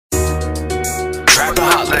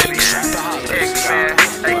Trap the Holics.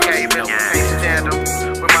 Idgaf, aka Mr Cant Stand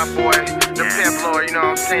Em, with my boy, the Pimp Lord, you know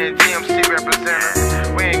what I'm saying, G.M.C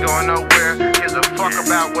representative. We ain't going nowhere. Gives a fuck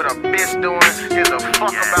about what a bitch doing. Gives a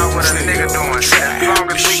fuck about what a nigga doing. As long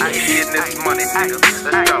as we keep getting this money, nigga.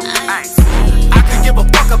 Let's go. I could give a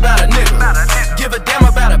fuck about a nigga. Give a damn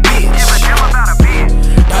about a bitch.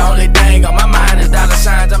 The only thing on my mind is dollar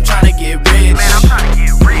signs. I'm trying to get rich. Man, I'm trying to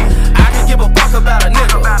get rich. I could give a fuck about a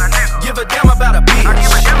nigga. Give a damn about a bitch.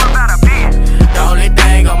 The only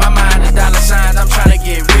thing on my mind is dollar signs. I'm trying to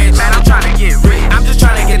get rich. Man, I'm trying to get rich. I'm just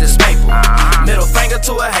trying to get this paper. Middle finger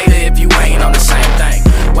to a hater if you ain't on the same thing.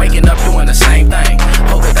 Waking up doing the same thing.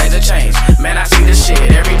 Hoping things will change. Man, I see this shit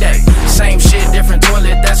every day. Same shit, different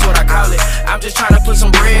toilet, that's what I call it. I'm just trying to put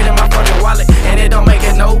some bread in my fucking wallet. And it don't make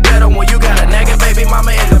it no better when you got a nigga baby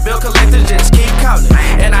mama and the bill collector just keep calling.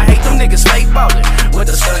 And I hate them niggas fake ballin' with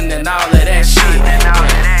the sun and all of that shit.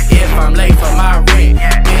 If I'm late for my rent,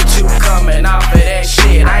 bitch, you coming off of that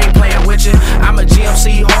shit. I ain't playing with you, I'm a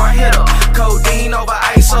GMC hard hitter. Codeine over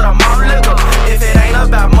ice or the malt liquor. If it ain't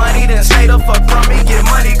about money, then stay the fuck from me. Get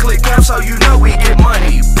money, click up so you know we get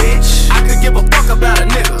money, bitch. I could give a fuck about a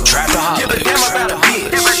nigga. Trap the Holics. Give a damn about a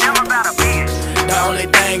bitch. The only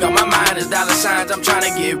thing on my mind is dollar signs. I'm trying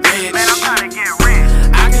to get rich. Man, I'm trying to get rich.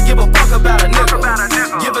 I could give a fuck about a nigga.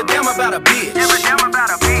 Give a damn about a bitch.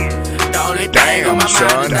 The only thing on my mind is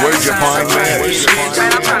son, dollar where'd you signs. find I'm trying to that? get rich.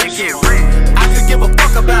 Man, I'm trying to get rich. I could give a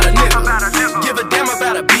fuck about a nigga. Give a damn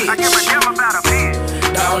about a bitch.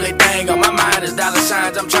 The only thing on my mind is dollar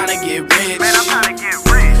signs. I'm trying to get rich. Man, I'm trying to get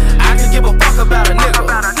rich. I could give a fuck about a nigga.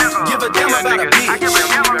 Give a damn about a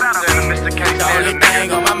bitch. Mr Cant The only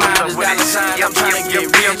thing on my mind is dollar signs. I'm trying to get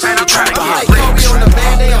rich. I'm trying to Holics. get Kobe on the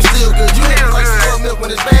bad day, I'm still good. You niggas like spoiled milk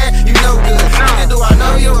when it's bad, you know good. Nigga, do I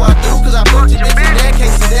know you? I do, cause I fucked your bitch in that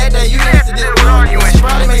case. In that day, you have to deal with all you. She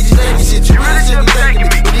probably made you think shit. You really should be thanking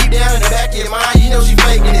me. But deep down in the back of your mind, you know she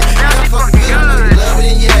faking it. I'm fucking good. I know you love it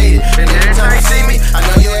and you hate it. And every time you see me, I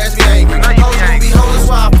know your ass be angry. Hoes gon' be hoes, that's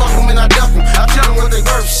why I fuck them and I duck them. I tell them what they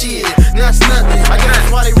worth, shit. That's nothing. I guess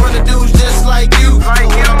that's why they run the dudes just like you. So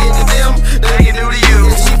when I get to them, they can do to you.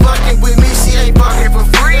 If she fucking with me, she ain't fucking for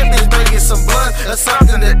free. That bitch better get some blood or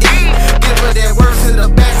something to eat. Give her that work to the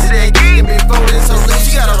back to that geek. And before this so leave,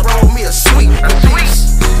 she gotta roll me a sweet.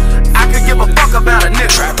 I could give a fuck about a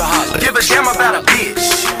nigga. Trap the Holics. Give a damn about a bitch.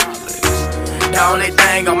 The only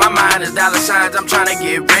thing on my mind is dollar signs. I'm trying to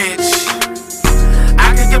get rich.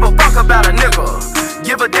 I could give a fuck about a nigga.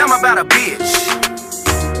 Give a damn about a bitch.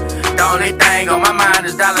 The only thing on my mind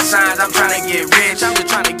is dollar signs. I'm trying to get rich. I'm just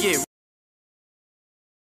trying to get rich.